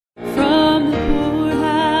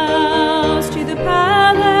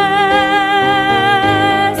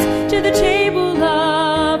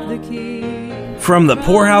From the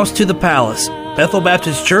poorhouse to the palace, Bethel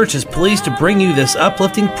Baptist Church is pleased to bring you this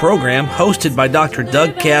uplifting program hosted by Dr.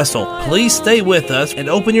 Doug Castle. Please stay with us and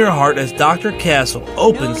open your heart as Dr. Castle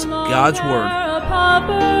opens God's Word.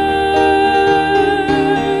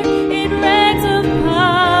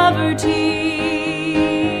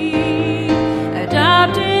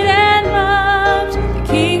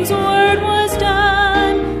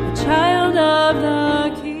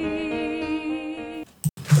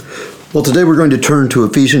 Well, today we're going to turn to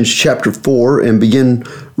Ephesians chapter 4 and begin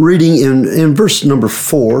reading in verse number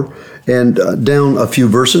 4 and down a few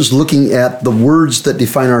verses, looking at the words that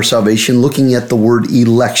define our salvation, looking at the word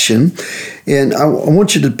election. And I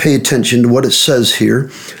want you to pay attention to what it says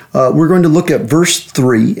here. We're going to look at verse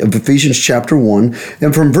 3 of Ephesians chapter 1,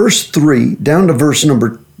 and from verse 3 down to verse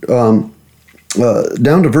number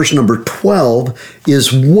 12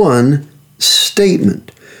 is one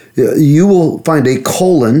statement. You will find a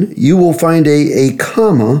colon, you will find a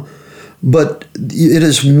comma, but it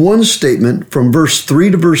is one statement from verse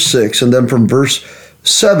 3 to verse 6, and then from verse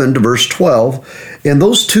 7 to verse 12. And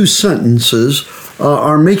those two sentences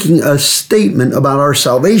are making a statement about our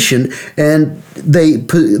salvation, and they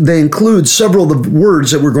include several of the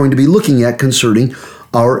words that we're going to be looking at concerning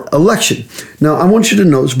our election. Now, I want you to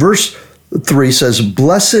notice verse 3 says,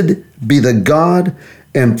 "Blessed be the God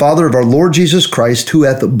and Father of our Lord Jesus Christ, who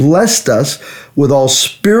hath blessed us with all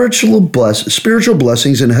spiritual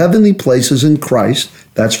blessings in heavenly places in Christ."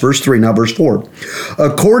 That's verse 3. Now verse 4.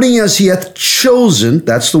 "According as he hath chosen,"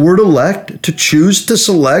 that's the word elect, to choose, to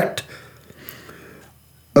select.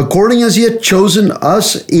 "According as he hath chosen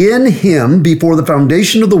us in him before the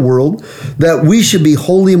foundation of the world, that we should be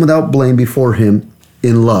holy and without blame before him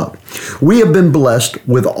in love." We have been blessed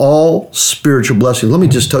with all spiritual blessings. Let me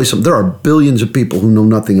just tell you something. There are billions of people who know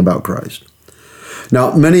nothing about Christ.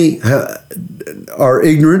 Now, many are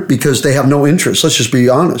ignorant because they have no interest. Let's just be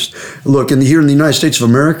honest. Look, here in the United States of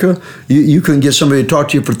America, you couldn't get somebody to talk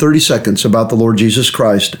to you for 30 seconds about the Lord Jesus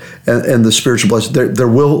Christ and the spiritual blessings. They're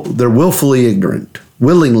willfully ignorant,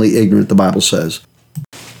 willingly ignorant, the Bible says.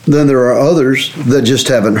 Then there are others that just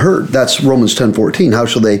haven't heard. That's Romans 10:14. How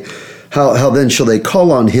then shall they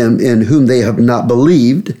call on him in whom they have not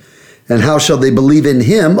believed? And how shall they believe in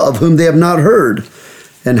him of whom they have not heard?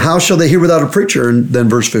 And how shall they hear without a preacher? And then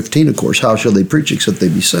verse 15, of course, how shall they preach except they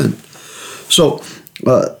be sent? So,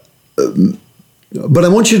 but I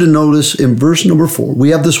want you to notice in verse number 4, we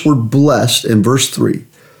have this word blessed in verse 3.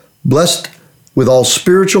 Blessed with all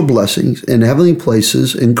spiritual blessings in heavenly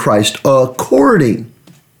places in Christ according.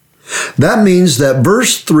 That means that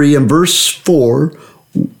verse 3 and verse 4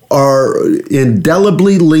 are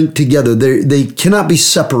indelibly linked together. They cannot be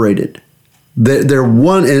separated. They're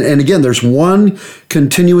one, and again, there's one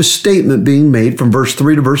continuous statement being made from verse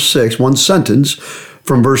 3 to verse 6, one sentence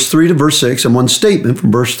from verse 3 to verse 6, and one statement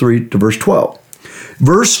from verse 3 to verse 12.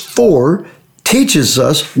 Verse 4 teaches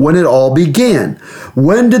us when it all began.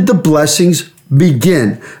 When did the blessings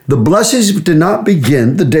begin? The blessings did not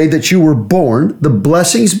begin the day that you were born. The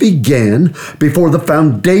blessings began before the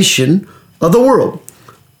foundation of the world.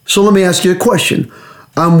 So let me ask you a question.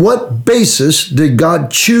 On what basis did God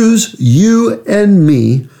choose you and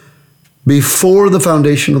me before the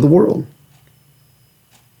foundation of the world?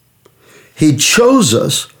 He chose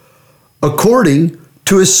us according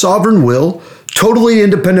to his sovereign will, totally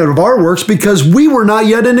independent of our works, because we were not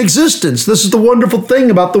yet in existence. This is the wonderful thing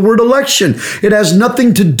about the word election. It has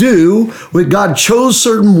nothing to do with God chose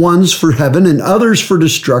certain ones for heaven and others for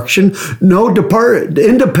destruction. No,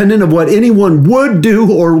 independent of what anyone would do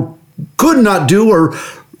or could not do or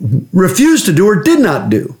refused to do or did not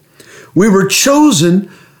do. We were chosen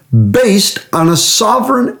based on a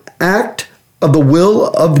sovereign act of the will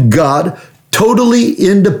of God, totally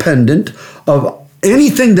independent of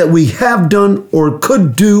anything that we have done or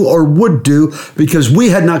could do or would do, because we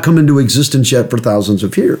had not come into existence yet for thousands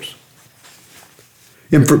of years.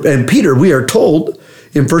 And Peter, we are told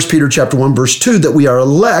in 1 Peter chapter 1, verse 2, that we are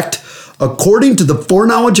elect according to the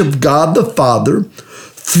foreknowledge of God the Father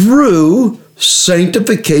through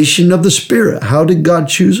sanctification of the Spirit. How did God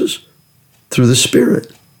choose us? Through the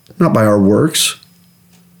Spirit, not by our works.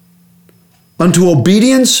 Unto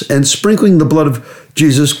obedience and sprinkling the blood of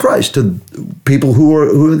Jesus Christ, to people who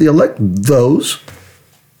are the elect, those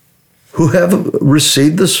who have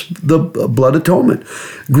received the blood atonement.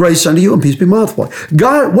 Grace unto you and peace be multiplied.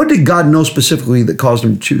 God, what did God know specifically that caused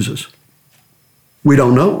him to choose us? We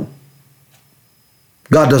don't know.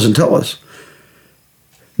 God doesn't tell us.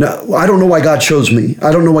 Now, I don't know why God chose me.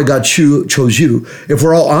 I don't know why God chose you. If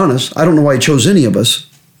we're all honest, I don't know why he chose any of us,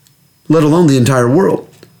 let alone the entire world.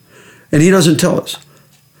 And he doesn't tell us.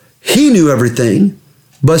 He knew everything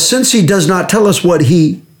But since he does not tell us what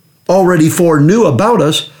he already foreknew about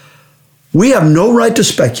us, we have no right to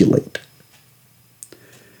speculate.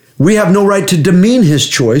 We have no right to demean his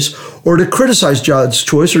choice or to criticize God's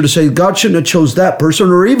choice or to say God shouldn't have chose that person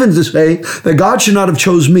or even to say that God should not have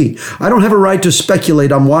chose me. I don't have a right to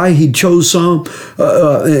speculate on why he chose some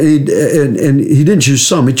and he didn't choose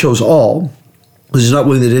some, he chose all. Because he's not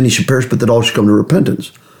willing that any should perish but that all should come to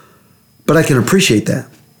repentance. But I can appreciate that.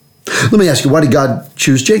 Let me ask you, why did God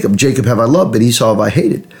choose Jacob? Jacob have I loved, but Esau have I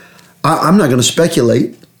hated. I'm not going to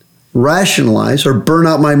speculate, rationalize, or burn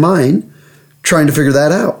out my mind trying to figure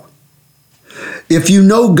that out. If you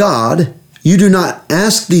know God, you do not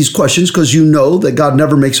ask these questions because you know that God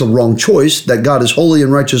never makes a wrong choice, that God is holy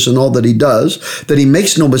and righteous in all that he does, that he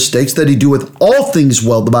makes no mistakes, that he doeth all things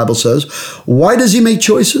well, the Bible says. Why does he make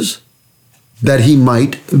choices? That he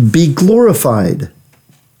might be glorified.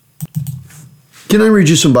 Can I read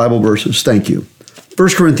you some Bible verses? Thank you. 1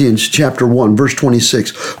 Corinthians chapter 1, verse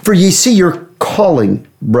 26. For ye see your calling,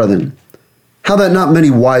 brethren, how that not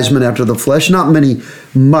many wise men after the flesh, not many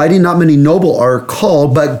mighty, not many noble are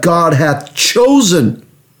called, but God hath chosen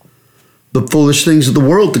the foolish things of the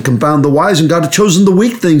world to confound the wise, and God hath chosen the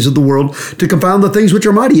weak things of the world to confound the things which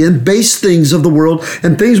are mighty, and base things of the world,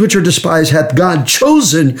 and things which are despised hath God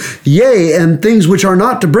chosen, yea, and things which are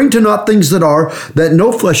not, to bring to naught things that are, that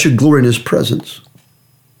no flesh should glory in his presence.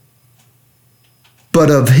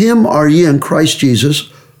 But of him are ye in Christ Jesus,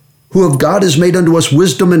 who of God is made unto us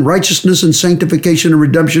wisdom and righteousness and sanctification and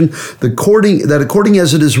redemption, that according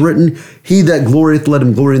as it is written, he that glorieth, let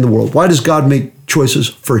him glory in the world. Why does God make choices?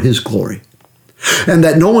 For his glory. And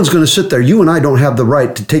that no one's going to sit there. You and I don't have the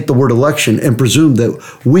right to take the word election and presume that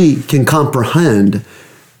we can comprehend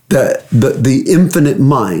the infinite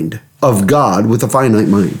mind of God with a finite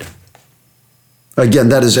mind. Again,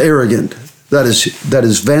 that is arrogant. That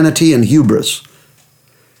is vanity and hubris.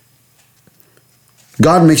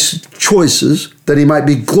 God makes choices that he might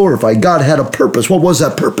be glorified. God had a purpose. What was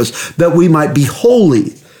that purpose? That we might be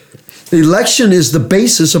holy. Election is the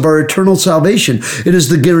basis of our eternal salvation. It is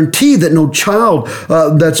the guarantee that no child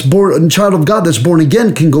child of God that's born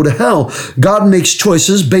again can go to hell. God makes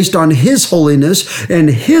choices based on his holiness and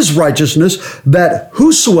his righteousness, that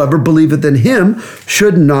whosoever believeth in him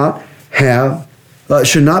should not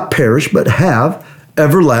perish, but have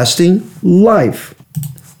everlasting life.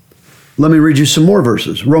 Let me read you some more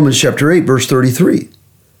verses. Romans chapter 8, verse 33.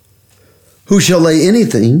 Who shall lay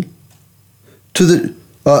anything to the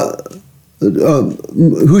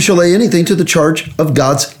charge of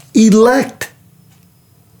God's elect?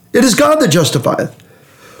 It is God that justifieth.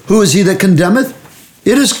 Who is he that condemneth?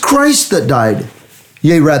 It is Christ that died,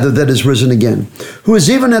 yea, rather that is risen again, who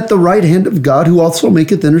is even at the right hand of God, who also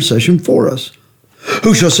maketh intercession for us.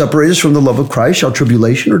 Who shall separate us from the love of Christ? Shall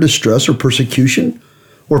tribulation or distress or persecution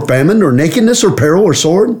or famine, or nakedness, or peril, or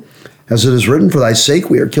sword? As it is written, for thy sake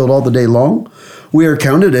we are killed all the day long. We are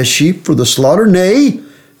counted as sheep for the slaughter. Nay,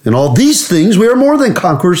 in all these things we are more than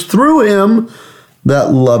conquerors through him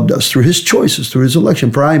that loved us, through his choices, through his election.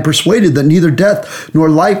 For I am persuaded that neither death, nor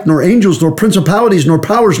life, nor angels, nor principalities, nor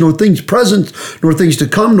powers, nor things present, nor things to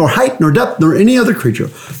come, nor height, nor depth, nor any other creature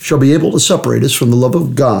shall be able to separate us from the love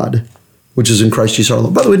of God, which is in Christ Jesus our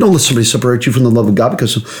Lord. By the way, don't let somebody separate you from the love of God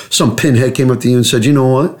because some pinhead came up to you and said, you know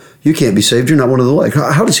what? You can't be saved. You're not one of the elect.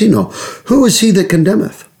 How does he know? Who is he that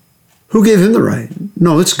condemneth? Who gave him the right?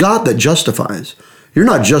 No, it's God that justifies. You're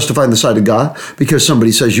not justified in the sight of God because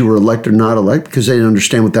somebody says you were elect or not elect because they didn't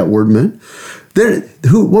understand what that word meant.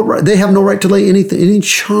 They have no right to lay any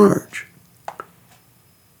charge.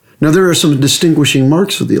 Now, there are some distinguishing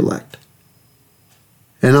marks of the elect.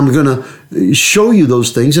 And I'm going to show you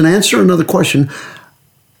those things and answer another question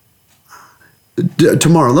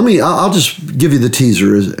tomorrow. I'll just give you the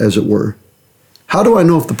teaser, as it were. How do I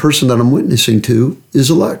know if the person that I'm witnessing to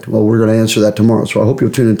is elect? Well, we're going to answer that tomorrow. So I hope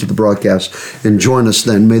you'll tune into the broadcast and join us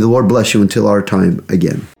then. May the Lord bless you until our time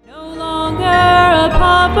again. No longer a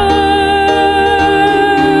pauper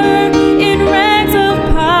in rags of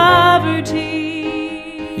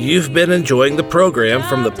poverty. You've been enjoying the program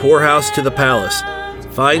From the Poorhouse to the Palace.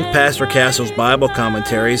 Find Pastor Castle's Bible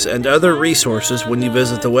commentaries and other resources when you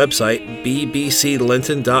visit the website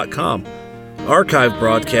bbclinton.com. Archive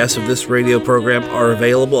broadcasts of this radio program are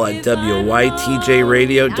available at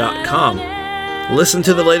WYTJradio.com. Listen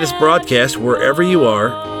to the latest broadcast wherever you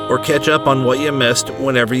are, or catch up on what you missed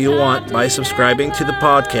whenever you want by subscribing to the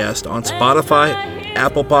podcast on Spotify,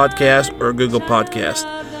 Apple Podcast, or Google Podcast.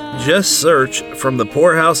 Just search From the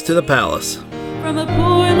Poorhouse to the Palace. From a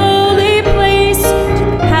poor